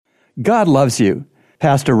God loves you.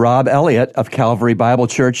 Pastor Rob Elliott of Calvary Bible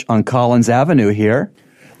Church on Collins Avenue here.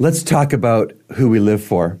 Let's talk about who we live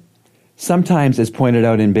for. Sometimes it's pointed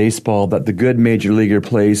out in baseball that the good major leaguer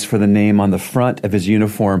plays for the name on the front of his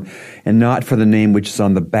uniform and not for the name which is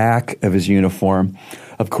on the back of his uniform.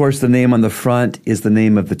 Of course, the name on the front is the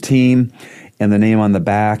name of the team, and the name on the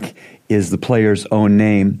back is the player's own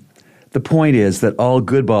name. The point is that all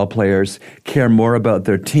good ball players care more about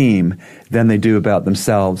their team than they do about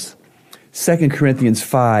themselves. 2 Corinthians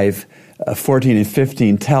 5:14 and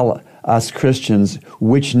 15 tell us Christians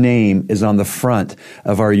which name is on the front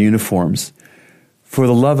of our uniforms. For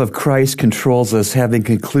the love of Christ controls us, having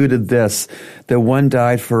concluded this, that one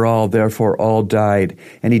died for all, therefore all died.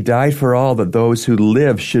 And he died for all, that those who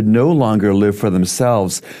live should no longer live for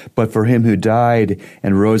themselves, but for him who died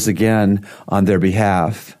and rose again on their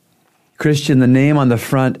behalf. Christian, the name on the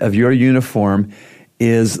front of your uniform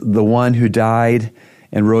is the one who died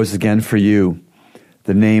and rose again for you,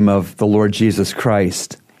 the name of the Lord Jesus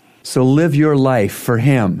Christ. So live your life for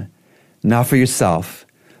him, not for yourself.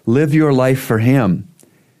 Live your life for him.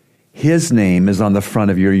 His name is on the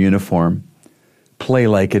front of your uniform. Play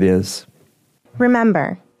like it is.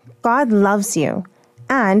 Remember, God loves you,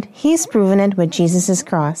 and he's proven it with Jesus'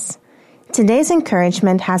 cross. Today's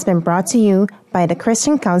encouragement has been brought to you by the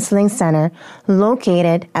Christian Counseling Center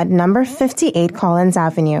located at number 58 Collins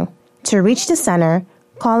Avenue. To reach the center,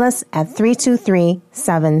 call us at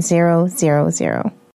 323-7000.